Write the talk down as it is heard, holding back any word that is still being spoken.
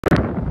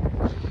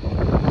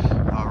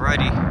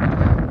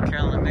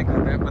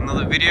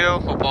video.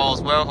 Hope all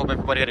is well. Hope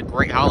everybody had a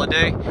great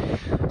holiday.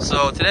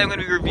 So today I'm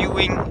going to be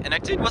reviewing an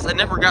activity bus I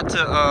never got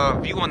to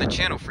view on the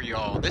channel for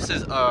y'all. This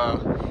is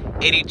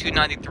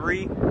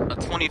 8293, a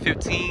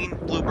 2015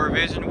 Bluebird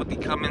Vision with the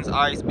Cummins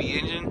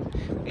ISB engine.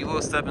 We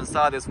will step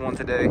inside this one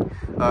today.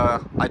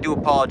 I do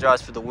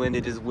apologize for the wind.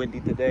 It is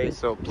windy today,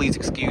 so please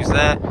excuse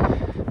that.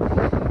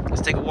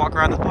 Let's take a walk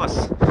around the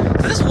bus.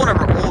 So this is one of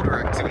our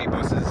older activity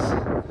buses.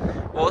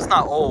 Well, it's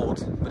not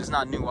old, but it's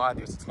not new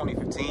either. It's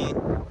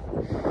 2015.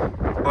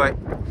 But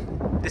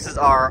this is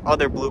our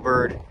other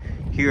Bluebird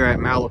here at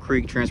Mallow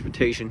Creek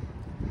Transportation.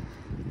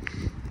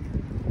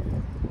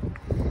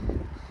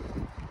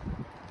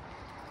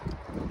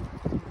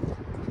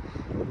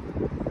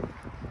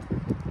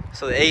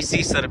 So the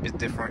AC setup is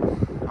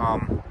different.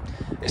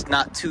 It's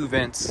not two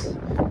vents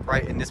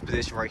right in this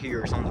position right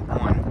here. It's only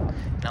one.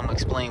 And I'm gonna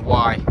explain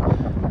why.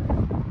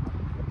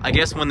 I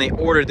guess when they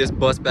ordered this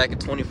bus back in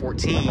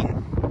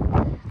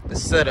 2014, the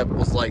setup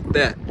was like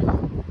that.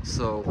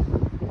 So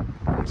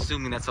I'm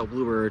assuming that's how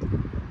Bluebird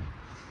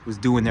was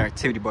doing their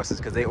activity buses,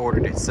 because they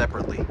ordered it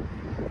separately.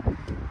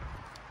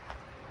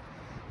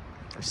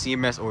 Or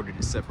CMS ordered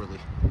it separately.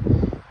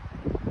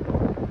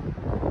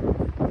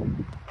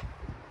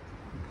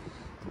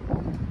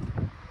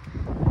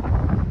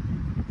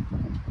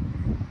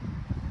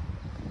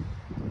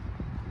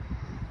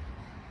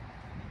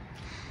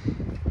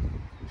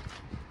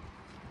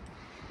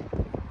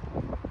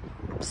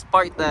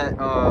 Despite that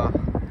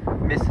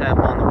mishap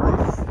on the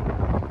roof,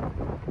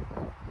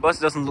 bus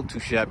doesn't look too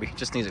shabby.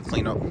 Just needs a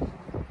clean up.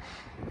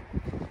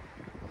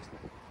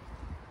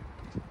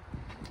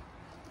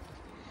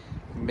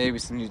 Maybe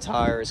some new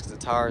tires, because the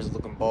tires are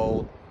looking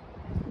bold.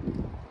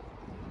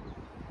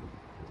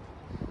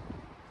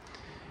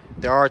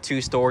 There are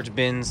two storage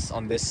bins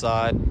on this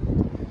side.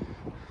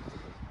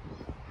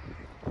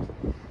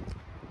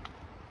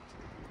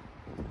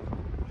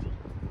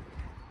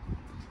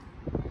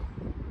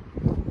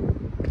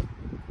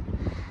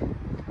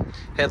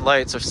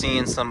 Headlights are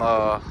seeing some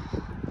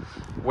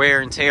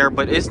wear and tear,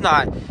 but it's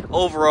not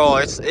overall.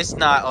 It's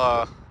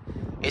not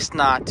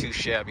too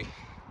shabby.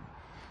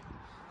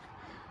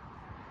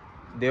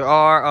 There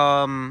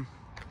are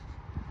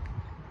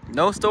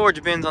no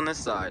storage bins on this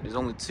side. There's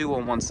only two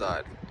on one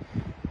side.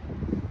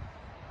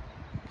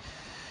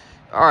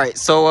 All right,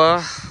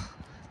 so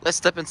let's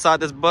step inside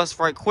this bus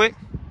right quick.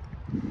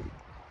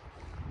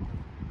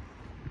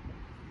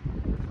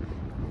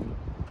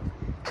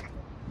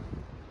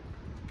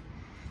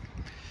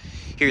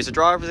 Here's the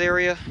driver's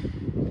area.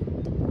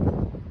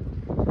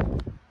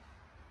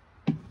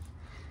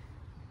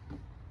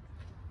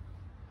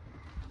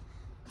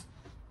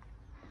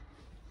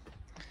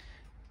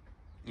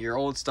 Your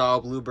old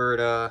style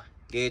Bluebird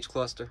gauge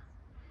cluster.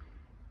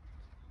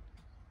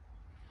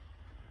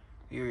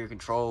 Here are your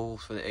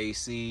controls for the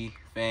AC,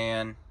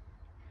 fan,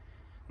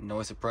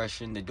 noise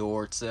suppression, the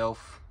door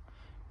itself,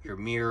 your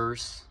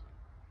mirrors.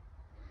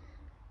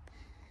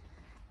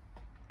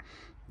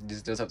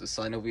 This does have the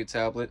sign over your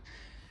tablet.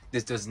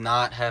 This does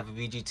not have a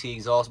VGT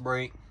exhaust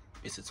brake.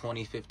 It's a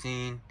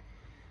 2015.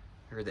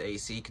 Here are the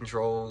AC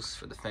controls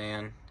for the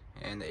fan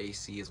and the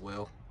AC as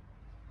well.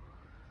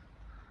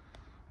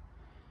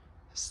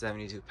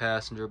 72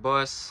 passenger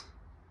bus.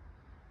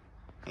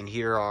 And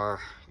here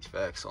are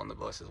effects on the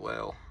bus as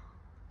well.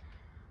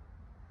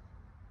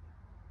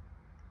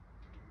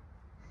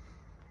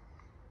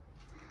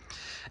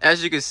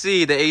 As you can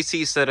see, the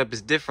AC setup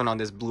is different on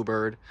this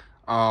Bluebird.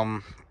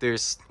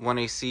 There's one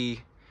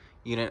AC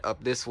unit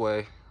up this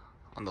way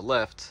on the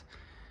left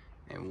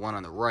and one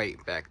on the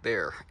right back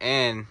there,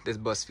 and this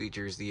bus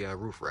features the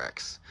roof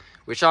racks,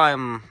 which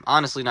I'm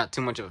honestly not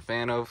too much of a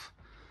fan of,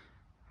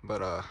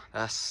 but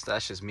that's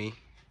just me.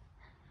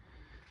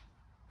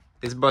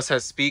 This bus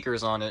has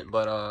speakers on it,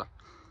 but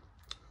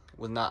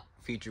was not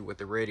featured with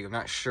the radio. I'm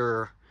not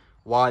sure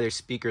why there's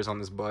speakers on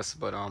this bus,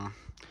 but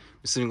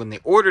assuming when they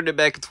ordered it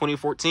back in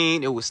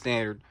 2014, it was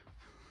standard.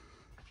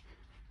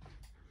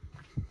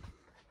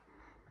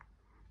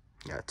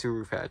 Got two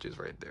roof hatches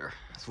right there.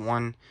 There's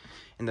one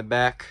in the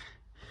back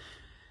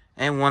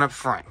and one up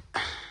front.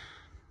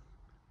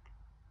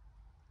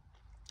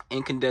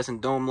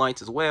 Incandescent dome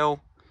lights as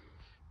well.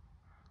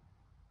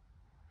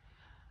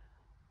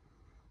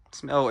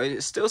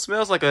 It still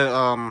smells like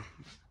a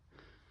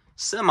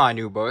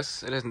semi-new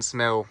bus. It doesn't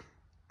smell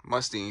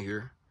musty in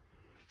here.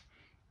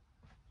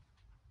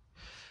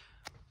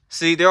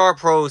 See, there are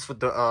pros with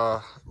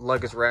the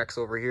luggage racks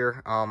over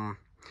here.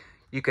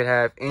 You could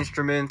have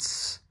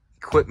instruments,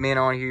 equipment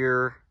on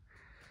here,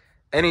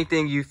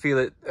 anything you feel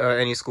that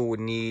any school would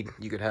need,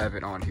 you could have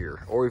it on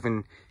here, or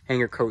even hang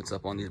your coats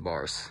up on these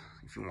bars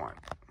if you want.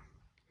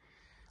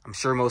 I'm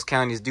sure most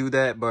counties do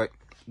that, but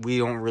we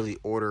don't really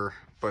order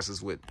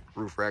buses with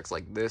roof racks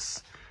like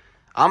this.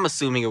 I'm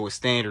assuming it was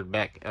standard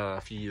back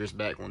a few years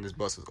back when this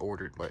bus was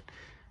ordered, but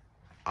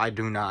I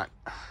do not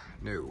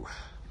know.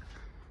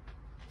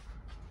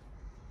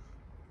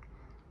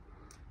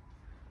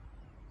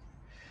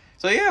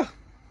 So yeah,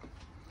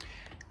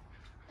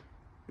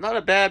 not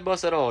a bad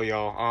bus at all,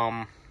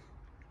 y'all.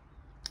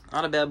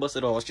 Not a bad bus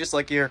at all. It's just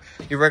like your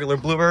regular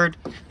Bluebird.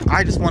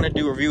 I just want to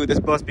do a review of this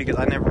bus because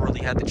I never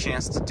really had the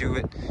chance to do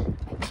it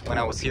when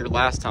I was here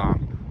last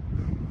time.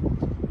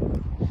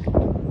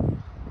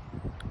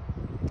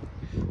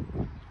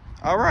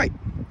 All right.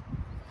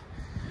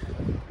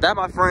 That,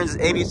 my friends,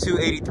 is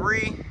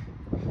 8283.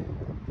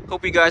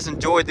 Hope you guys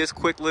enjoyed this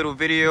quick little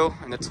video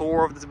and the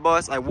tour of this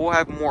bus. I will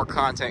have more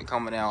content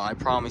coming out. I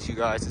promise you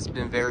guys. It's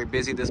been very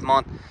busy this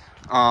month.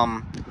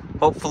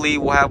 Hopefully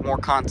we'll have more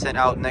content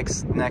out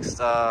next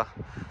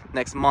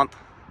month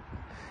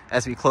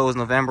as we close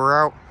November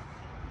out.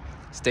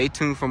 Stay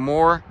tuned for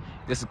more.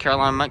 This is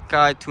Carolina Mike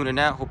Guy tuning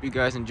out. Hope you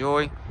guys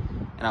enjoy,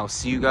 and I will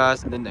see you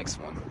guys in the next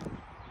one.